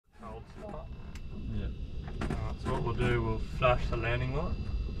we'll do, we'll flash the landing light.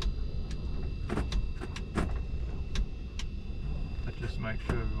 But just make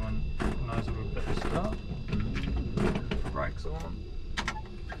sure everyone knows that we've got to start. Brakes on.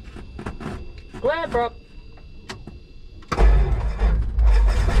 Glad prop.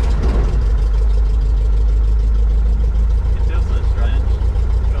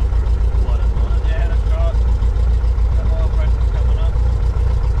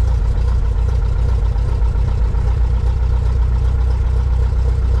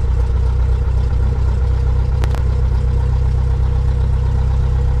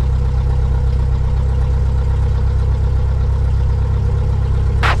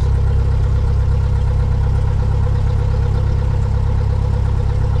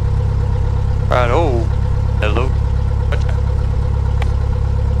 Right, oh, hello.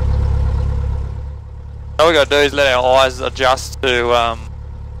 All we gotta do is let our eyes adjust to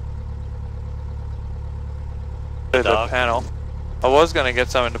the panel. I was gonna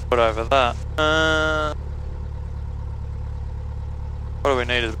get something to put over that. What do we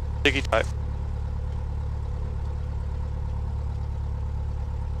need is sticky tape.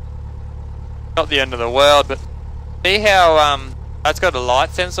 Not the end of the world, but see how that's got a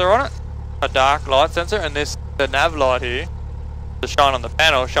light sensor on it? A dark light sensor, and the nav light here, the shine on the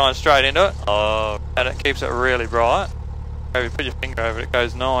panel, shines straight into it. Oh. And it keeps it really bright. Maybe put your finger over it, it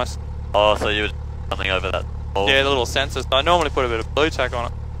goes nice. Oh, so you would something over that? Oh. Yeah, the little sensors. I normally put a bit of blue tack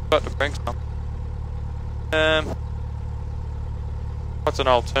on it. Got to bring some. What's an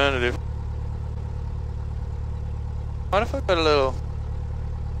alternative? What if I got a little?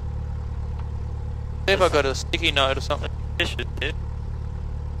 See if I got a sticky note or something. This should do.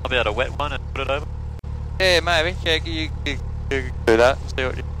 I'll be able to wet one and put it over. Yeah, maybe. Yeah, you do that. See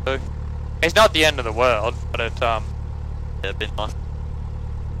what you do. It's not the end of the world, but it yeah, it'd be nice.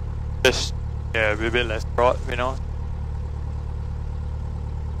 Just yeah, it'd be a bit less bright. It'd be nice.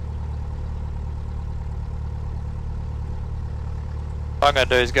 What I'm going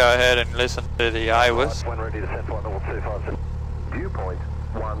to do is go ahead and listen to the AWIS. When ready to set 10257. Viewpoint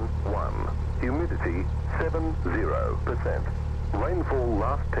 11. Humidity 70%. Rainfall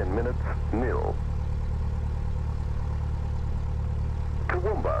last 10 minutes, nil.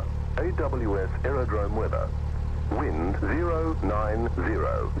 Toowoomba, AWS aerodrome weather. Wind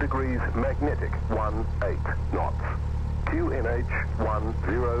 090 degrees magnetic 18 knots. QNH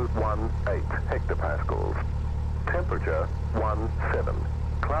 1018 hectopascals. Temperature 17.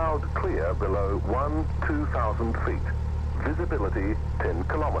 Cloud clear below 2000 feet. Visibility 10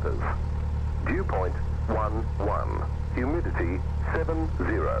 kilometers. Dew point 11. Humidity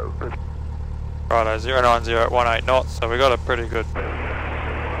 70%. Righto, 090 knots, so we got a pretty good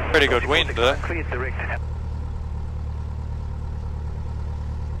wind there. Clear direct.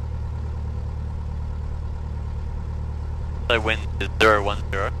 So wind is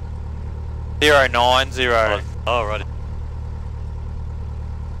 010. 090. Oh, right.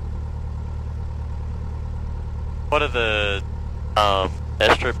 What are the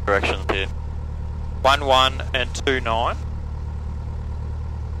airstrip directions here? 11 and 29.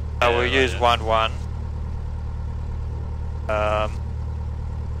 So we'll use 11. Yeah,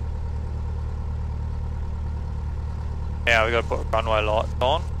 we got to put runway lights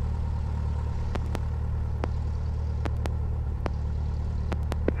on.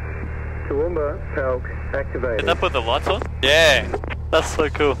 Toowoomba, PALC activated. Did that put the lights on? Yeah. That's so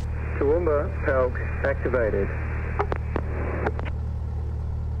cool. Toowoomba, PALC activated.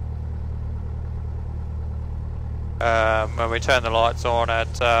 When we turn the lights on at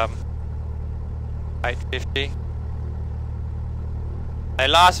 8:50. They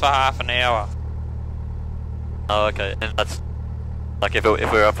last for half an hour. Oh, okay. And that's like if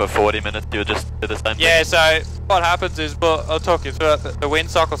we're up for 40 minutes, you'll just do the same thing? Yeah, so what happens is, well, I'll talk you through it. The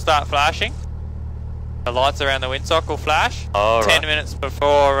windsock will start flashing. The lights around the windsock will flash. Oh, 10 minutes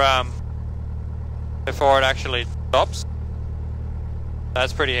before it actually stops.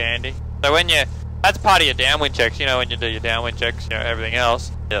 That's pretty handy. So when that's part of your downwind checks, you know, when you do your downwind checks, you know, everything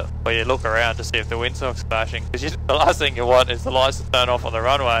else. Yeah. Well, you look around to see if the windsock's flashing, because the last thing you want is the lights to turn off on the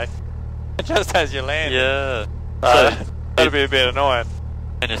runway just as you land. Yeah. That'd be a bit annoying.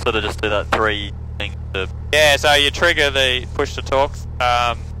 And you sort of just do that 3 thing to... Yeah, so you trigger the push to torque.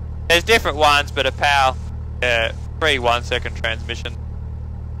 There's different ones, but a PAL, 3 1-second transmission.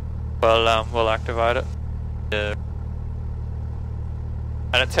 We'll activate it. Yeah.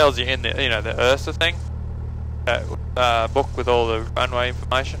 And it tells you in the, the Ursa thing, book with all the runway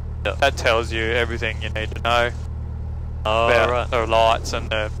information. Yep. That tells you everything you need to know about the lights and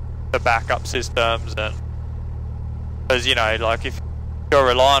the backup systems, and because like if you're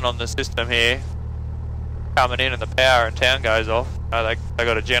relying on the system here, coming in and the power in town goes off. They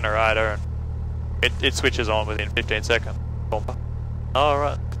got a generator and it switches on within 15 seconds. Oh,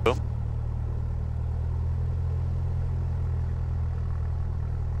 right, cool.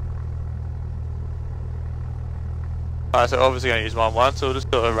 Alright, so obviously going to use 1-1, so we'll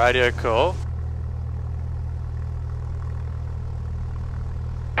just do a radio call.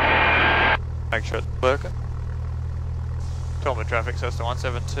 Make sure it's working. Toowoomba traffic, Cessna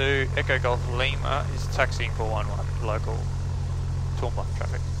 172, Echo Golf Lima is taxiing for 1-1, local Toowoomba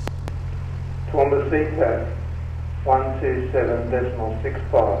traffic. Toowoomba CTAC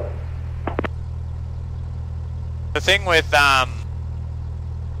 127.65. The thing with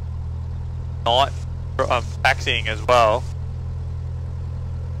night taxiing as well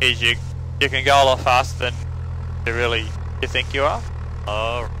is you can go a lot faster than you think you are.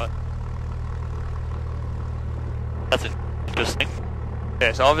 Oh, right. That's interesting.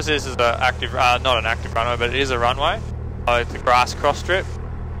 Yeah, so obviously this is an active, not an active runway, but it is a runway. Oh, it's a grass cross strip.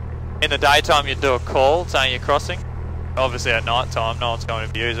 In the daytime you do a call saying you're crossing. Obviously at night time no one's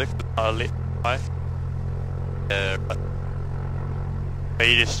going to use it because it's not a lit way. Yeah, but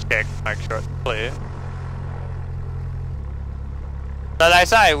you just check, make sure it's clear. So they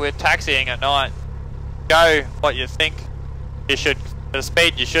say with taxiing at night, go what you think you should, the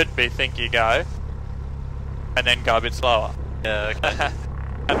speed you should think you go, and then go a bit slower. Yeah, okay.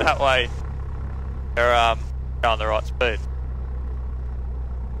 And that way you're going the right speed.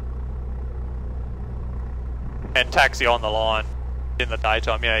 And taxi on the line in the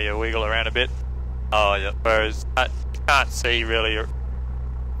daytime, yeah, you wiggle around a bit. Oh, yeah. Whereas you can't see really your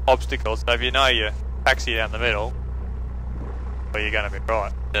obstacles, so if you know you taxi down the middle, well, you're going to be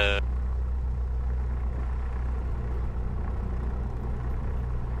right. Yeah.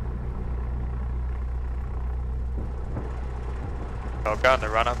 I'll go in the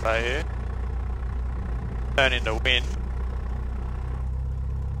run-up bay here. Turn into wind.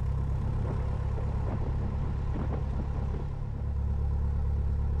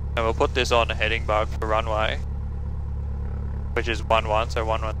 And we'll put this on a heading bug for runway, which is 1-1, so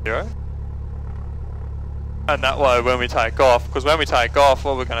 110. And that way when we take off, because when we take off,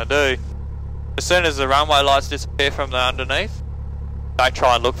 what we're going to do, as soon as the runway lights disappear from the underneath, don't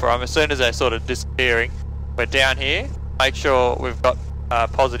try and look for them. As soon as they're sort of disappearing, we're down here, make sure we've got a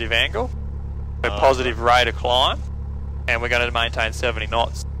positive angle, a positive rate of climb, and we're going to maintain 70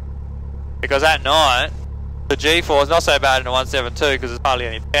 knots. Because at night, the G-force is not so bad in a 172 because there's hardly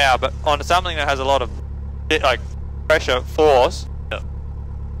any power, but on something that has a lot of pressure, force,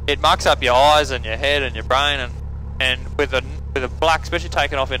 it mucks up your eyes and your head and your brain, and with a black, especially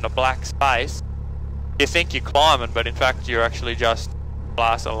taking off into black space, you think you're climbing, but in fact you're actually just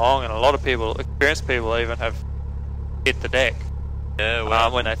blasting along, and a lot of people, experienced people even, have hit the deck. Yeah,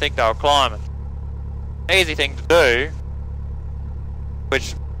 well, when they think they were climbing. Easy thing to do,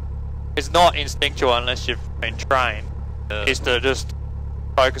 which is not instinctual unless you've been trained, is to just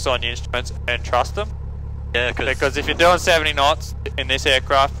focus on your instruments and trust them. Yeah, because if you're doing 70 knots in this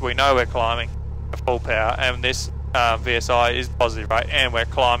aircraft, we know we're climbing at full power, and this VSI is positive rate, and we're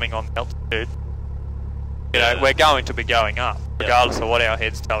climbing on altitude. You know, we're going to be going up, regardless of what our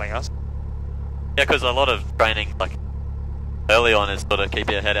head's telling us. Yeah, because a lot of training, like early on, is sort of keep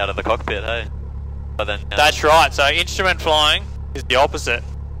your head out of the cockpit, hey? But then that's right. So instrument flying is the opposite.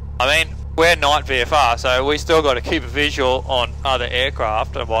 I mean, we're night VFR, so we still got to keep a visual on other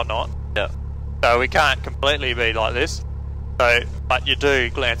aircraft and whatnot. Yeah. So we can't completely be like this. So, but you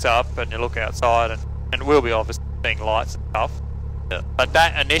do glance up and you look outside, and we'll be obviously seeing lights and stuff. Yeah. But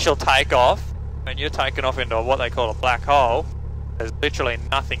that initial takeoff, when you're taking off into what they call a black hole, there's literally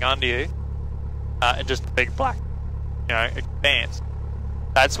nothing under you, and just a big black, expanse.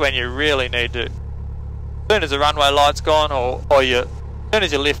 That's when you really need to, as soon as the runway light's gone, or as soon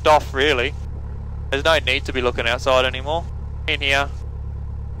as you lift off, really, there's no need to be looking outside anymore. In here,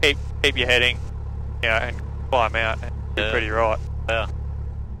 keep your heading, and climb out, and be pretty right. Yeah.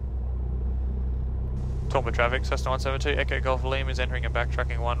 Toowoomba traffic, Cessna 172, Echo Golf Lima is entering and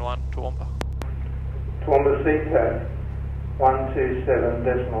backtracking 1-1, Toowoomba. Toowoomba CTAC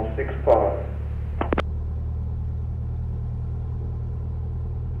 127.65.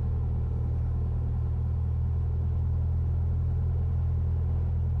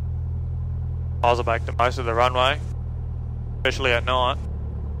 Miles are back to most of the runway, especially at night.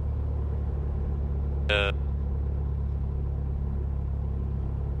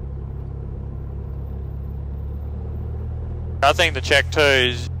 I think the check too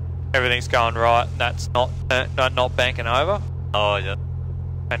is everything's going right, and that's not banking over. Oh yeah.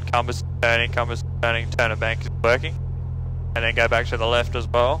 And compass turning, turn and bank is working, and then go back to the left as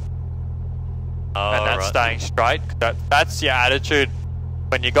well. Oh, and that's right. staying straight. That's your attitude.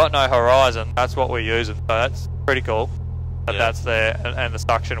 When you got no horizon, that's what we're using. So that's pretty cool. But that's there, and the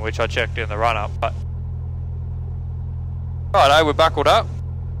suction, which I checked in the run-up. But right, we're buckled up.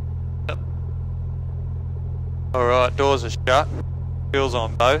 Yep. Alright, doors are shut. Wheels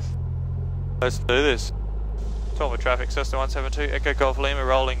on both. Let's do this. Toowoomba traffic, Cessna 172, Echo Golf Lima,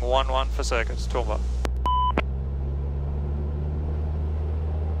 rolling 1-1 for circuits, Toowoomba.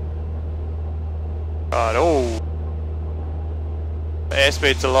 Right, the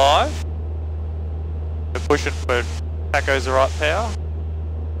airspeed's alive. We're pushing for tacho's the right power.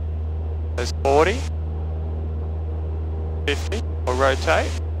 There's 40. 50. We'll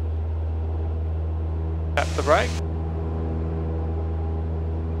rotate. Tap the brake.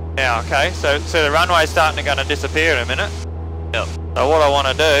 Now, okay, so the runway's starting to disappear in a minute. Yep. So what I want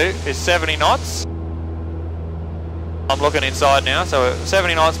to do is 70 knots. I'm looking inside now, so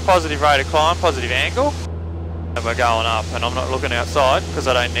 70 knots, positive rate of climb, positive angle. And we're going up, and I'm not looking outside because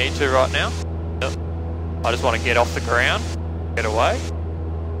I don't need to right now. Yep. I just want to get off the ground, get away.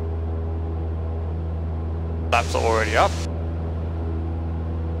 Flaps are already up.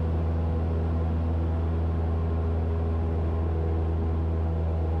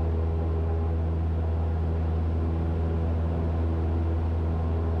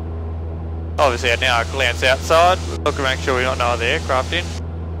 Obviously now I glance outside, look to make sure we don't know the aircraft in.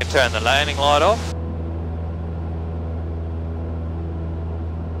 Can turn the landing light off.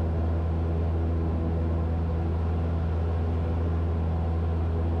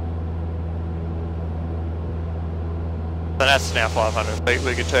 So that's now 500 feet,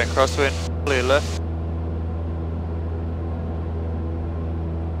 we can turn crosswind, clear left.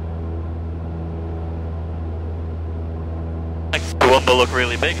 Makes Toowoomba look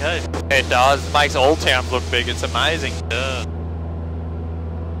really big, hey? It does, it makes all towns look big, it's amazing. Yeah.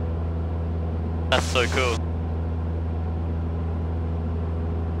 That's so cool.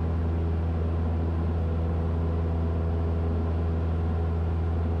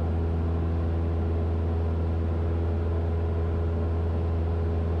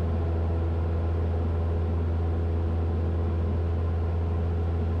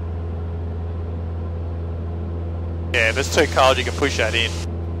 Yeah, if it's too cold you can push that in.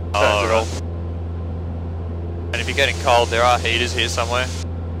 Oh, right. And if you're getting cold, there are heaters here somewhere.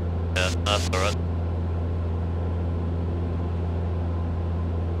 Yeah, that's alright.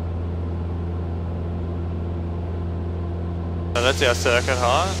 So that's our circuit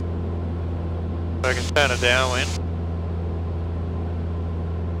high. So we can turn it downwind.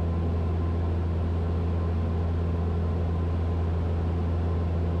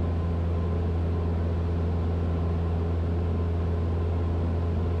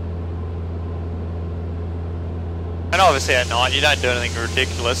 And obviously at night you don't do anything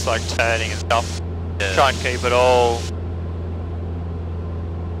ridiculous like turning and stuff. Yeah. Try and keep it all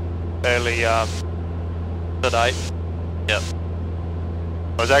fairly sedate. Yep.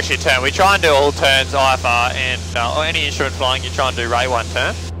 It was actually a turn. We try and do all turns IFR and or any instrument flying. You try and do Ray 1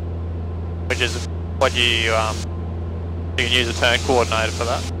 turn, which is what you can use a turn coordinator for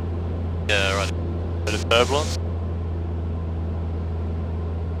that. Yeah, right. Bit of turbulence.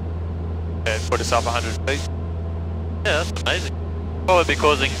 Yeah, put us up 100 feet. Yeah, that's amazing. What would be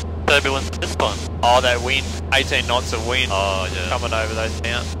causing turbulence at this time? Oh, that wind. 18 knots of wind coming over those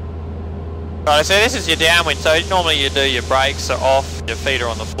towns. Right, so this is your downwind. So normally you do your brakes are off, your feet are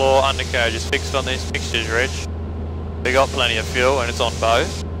on the floor, undercarriage is fixed on this, mixture's rich. We got plenty of fuel and it's on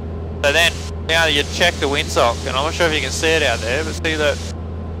both. So then, now you check the windsock, and I'm not sure if you can see it out there, but see that.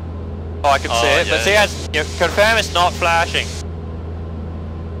 Oh, I can see it, yeah, but see how you confirm it's not flashing.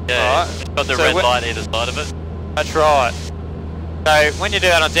 Yeah, Right. it's got the So red when- light either side of it. That's right. So when you do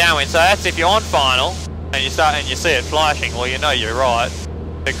that on downwind, so that's if you're on final and you see it flashing, well you know you're right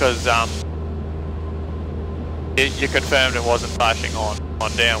because you confirmed it wasn't flashing on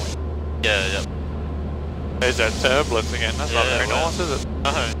downwind. Yeah, yeah. There's that turbulence again. That's not Yeah, very wow. nice, is it? No.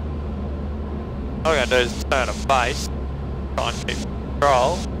 All we're gonna do is turn a base, try and keep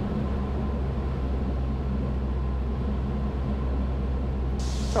control.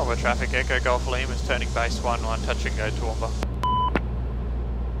 Toowoomba traffic, Echo Golf Lima is turning base 1-1, touch and go Toowoomba.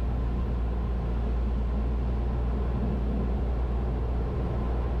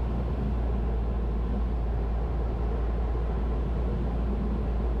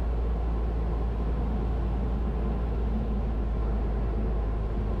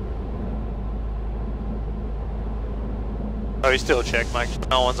 So we still check, make sure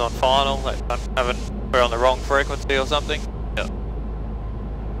no one's on final, we're on the wrong frequency or something. Yep.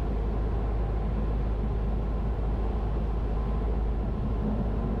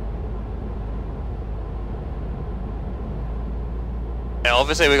 Now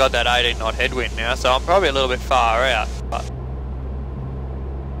obviously we got that 18 knot headwind now, so I'm probably a little bit far out, but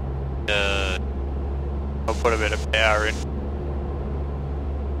I'll put a bit of power in.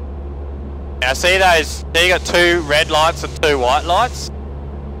 Now see those, there you got 2 red lights and 2 white lights?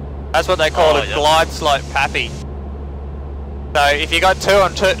 That's what they call a glide slope pappy. So if you got 2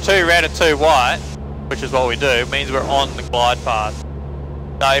 red and 2 white, which is what we do, it means we're on the glide path.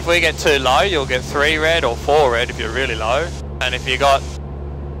 So if we get too low, you'll get 3 red or 4 red if you're really low. And if you got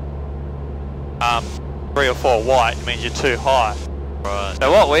 3 or 4 white, it means you're too high. Right.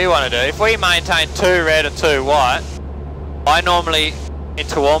 So what we want to do, if we maintain 2 red and 2 white, I normally, in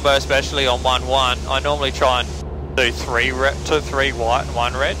Toowoomba especially on 1-1, I normally try and do 3 white and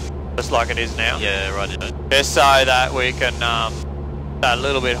 1 red, just like it is now. Yeah, right. Just so that we can stay a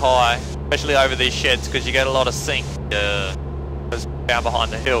little bit high, especially over these sheds, because you get a lot of sink. Yeah. Because down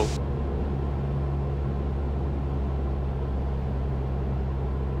behind the hill.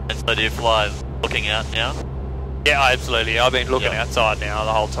 And so do you fly looking out now? Yeah, absolutely. I've been looking outside now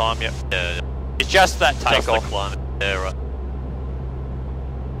the whole time, yeah. It's just that takeoff. Just the climate. Yeah, right.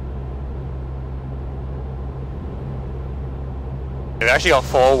 We've actually got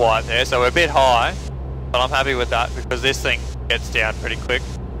 4 white there, so we're a bit high, but I'm happy with that because this thing gets down pretty quick.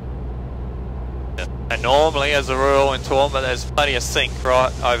 And normally, as a rule in Toowoomba, there's plenty of sink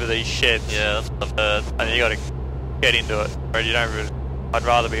right over these sheds. Yeah, that's what I've heard. And you got to get into it, or you don't really. I'd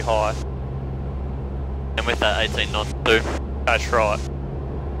rather be high. And with that 18 knots too. That's right.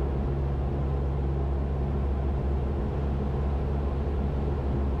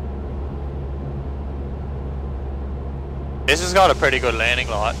 This has got a pretty good landing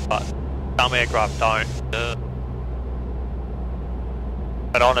light, but some aircraft don't.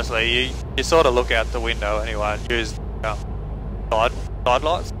 But honestly, you sort of look out the window anyway and use side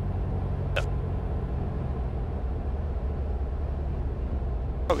lights.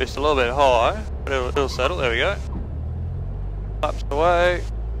 Probably just a little bit high, but it'll settle. There we go. Flaps away.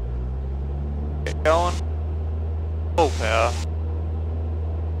 Get going. Full power.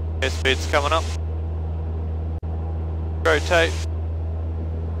 Airspeed's coming up. Rotate.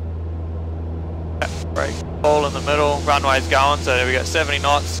 Brake. Ball in the middle. Runway's going, so we got 70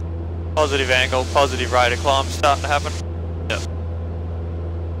 knots. Positive angle, positive rate of climb starting to happen. Yep.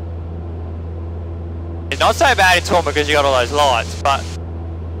 It's not so bad in Toowoomba because you got all those lights, but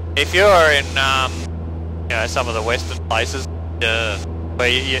if you're in, you know, some of the western places, where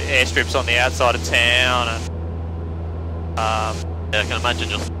your airstrip's on the outside of town, and yeah, I can imagine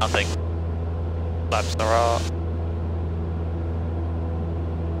just nothing. Flaps the right.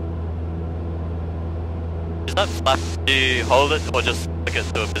 Is that flap, do you hold it or just click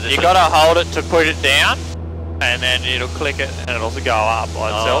it to a position? You gotta hold it to put it down, and then it'll click it and it'll go up by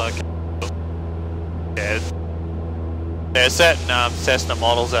itself. Okay. Yeah. There's certain Cessna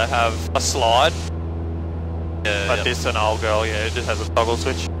models that have a slide, but this is an old girl, yeah, it just has a toggle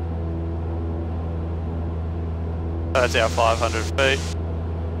switch. That's our 500 feet.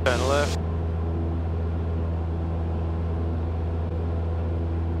 Turn left.